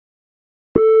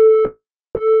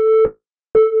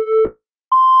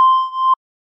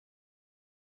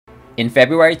In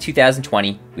February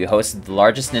 2020, we hosted the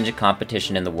largest ninja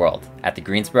competition in the world at the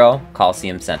Greensboro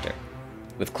Coliseum Center.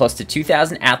 With close to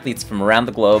 2,000 athletes from around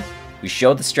the globe, we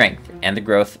showed the strength and the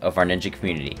growth of our ninja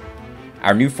community.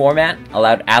 Our new format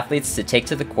allowed athletes to take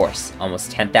to the course almost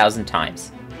 10,000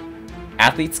 times.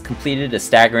 Athletes completed a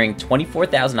staggering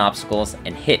 24,000 obstacles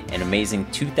and hit an amazing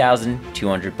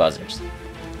 2,200 buzzers.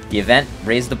 The event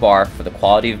raised the bar for the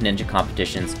quality of ninja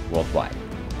competitions worldwide.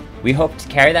 We hope to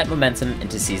carry that momentum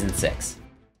into Season 6.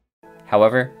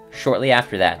 However, shortly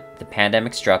after that, the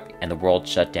pandemic struck and the world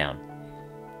shut down.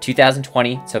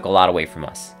 2020 took a lot away from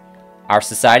us. Our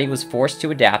society was forced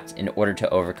to adapt in order to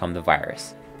overcome the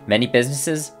virus. Many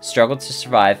businesses struggled to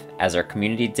survive as our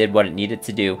community did what it needed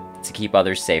to do to keep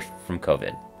others safe from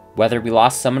COVID. Whether we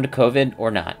lost someone to COVID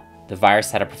or not, the virus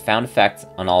had a profound effect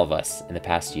on all of us in the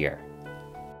past year.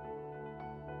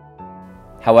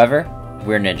 However,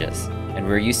 we're ninjas, and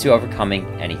we're used to overcoming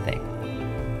anything.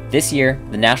 This year,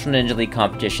 the National Ninja League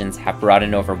competitions have brought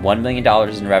in over $1 million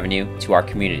in revenue to our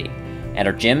community, and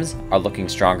our gyms are looking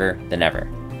stronger than ever.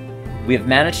 We have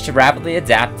managed to rapidly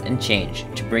adapt and change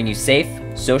to bring you safe,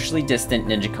 socially distant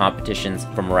ninja competitions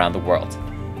from around the world.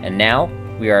 And now,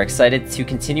 we are excited to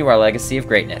continue our legacy of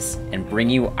greatness and bring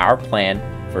you our plan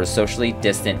for a socially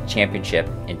distant championship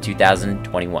in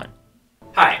 2021.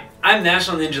 Hi, I'm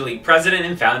National Ninja League President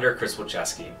and Founder Chris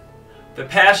Wilczewski. The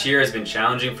past year has been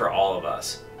challenging for all of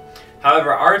us.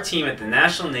 However, our team at the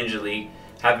National Ninja League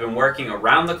have been working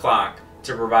around the clock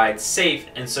to provide safe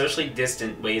and socially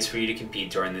distant ways for you to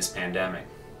compete during this pandemic.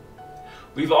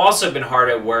 We've also been hard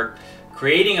at work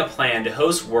creating a plan to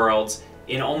host Worlds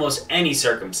in almost any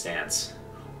circumstance.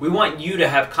 We want you to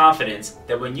have confidence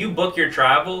that when you book your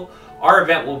travel, our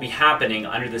event will be happening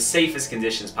under the safest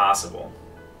conditions possible.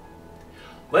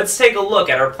 Let's take a look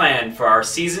at our plan for our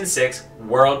Season 6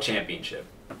 World Championship.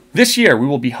 This year, we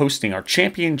will be hosting our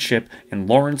championship in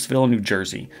Lawrenceville, New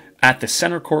Jersey, at the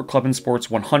Center Court Club and Sports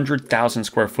 100,000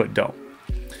 square foot dome.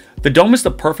 The dome is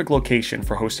the perfect location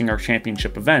for hosting our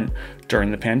championship event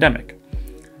during the pandemic.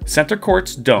 Center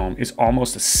Court's dome is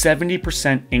almost a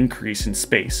 70% increase in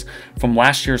space from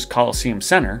last year's Coliseum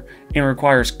Center and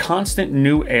requires constant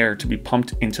new air to be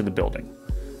pumped into the building.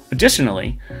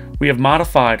 Additionally, we have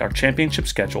modified our championship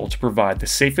schedule to provide the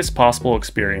safest possible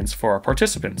experience for our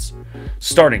participants.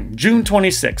 Starting June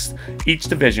 26th, each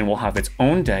division will have its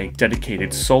own day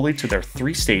dedicated solely to their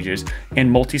 3 stages and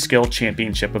multi-skill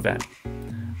championship event.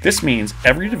 This means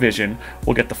every division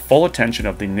will get the full attention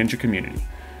of the ninja community.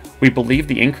 We believe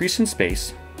the increase in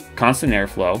space, constant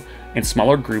airflow, and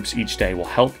smaller groups each day will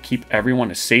help keep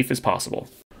everyone as safe as possible.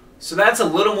 So that's a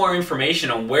little more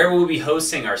information on where we'll be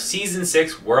hosting our Season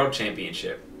 6 World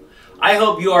Championship. I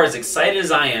hope you are as excited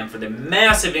as I am for the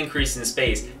massive increase in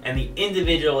space and the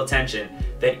individual attention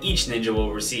that each ninja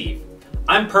will receive.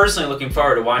 I'm personally looking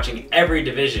forward to watching every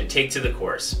division take to the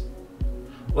course.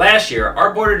 Last year,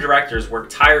 our board of directors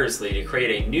worked tirelessly to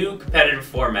create a new competitive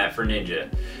format for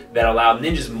ninja that allowed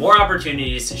ninjas more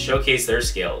opportunities to showcase their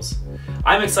skills.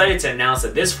 I'm excited to announce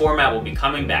that this format will be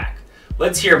coming back.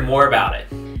 Let's hear more about it.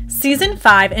 Season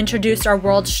 5 introduced our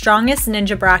world's strongest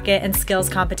ninja bracket and skills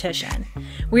competition.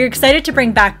 We are excited to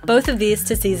bring back both of these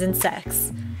to Season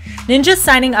 6. Ninjas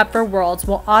signing up for Worlds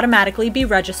will automatically be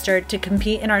registered to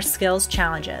compete in our skills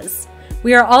challenges.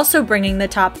 We are also bringing the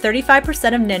top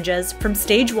 35% of ninjas from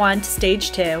Stage 1 to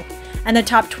Stage 2 and the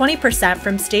top 20%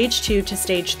 from Stage 2 to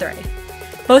Stage 3.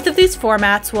 Both of these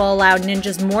formats will allow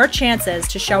ninjas more chances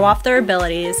to show off their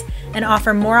abilities and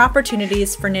offer more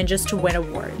opportunities for ninjas to win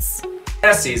awards.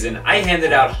 Last season, I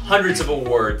handed out hundreds of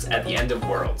awards at the end of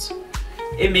Worlds.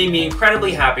 It made me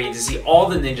incredibly happy to see all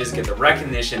the ninjas get the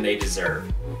recognition they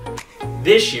deserve.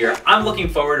 This year, I'm looking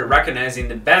forward to recognizing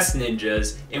the best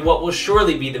ninjas in what will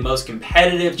surely be the most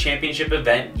competitive championship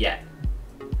event yet.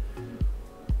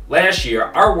 Last year,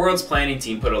 our Worlds planning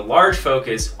team put a large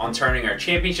focus on turning our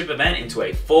championship event into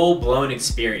a full-blown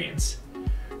experience.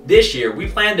 This year, we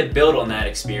plan to build on that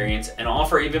experience and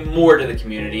offer even more to the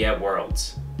community at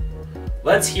Worlds.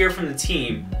 Let's hear from the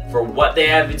team for what they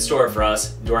have in store for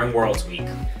us during Worlds Week.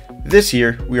 This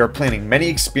year, we are planning many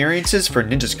experiences for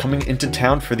ninjas coming into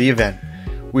town for the event.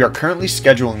 We are currently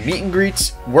scheduling meet and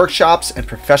greets, workshops, and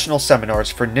professional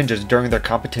seminars for ninjas during their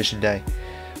competition day.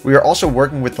 We are also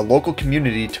working with the local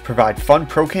community to provide fun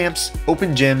pro camps,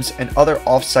 open gyms, and other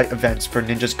off-site events for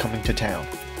ninjas coming to town.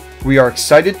 We are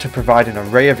excited to provide an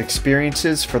array of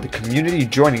experiences for the community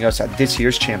joining us at this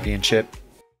year's championship.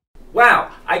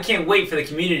 Wow, I can't wait for the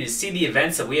community to see the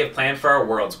events that we have planned for our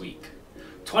Worlds Week.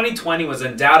 2020 was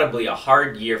undoubtedly a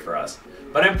hard year for us,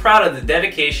 but I'm proud of the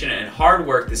dedication and hard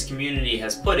work this community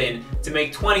has put in to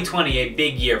make 2020 a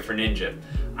big year for Ninja.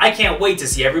 I can't wait to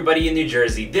see everybody in New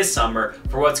Jersey this summer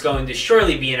for what's going to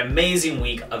surely be an amazing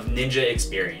week of ninja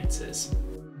experiences.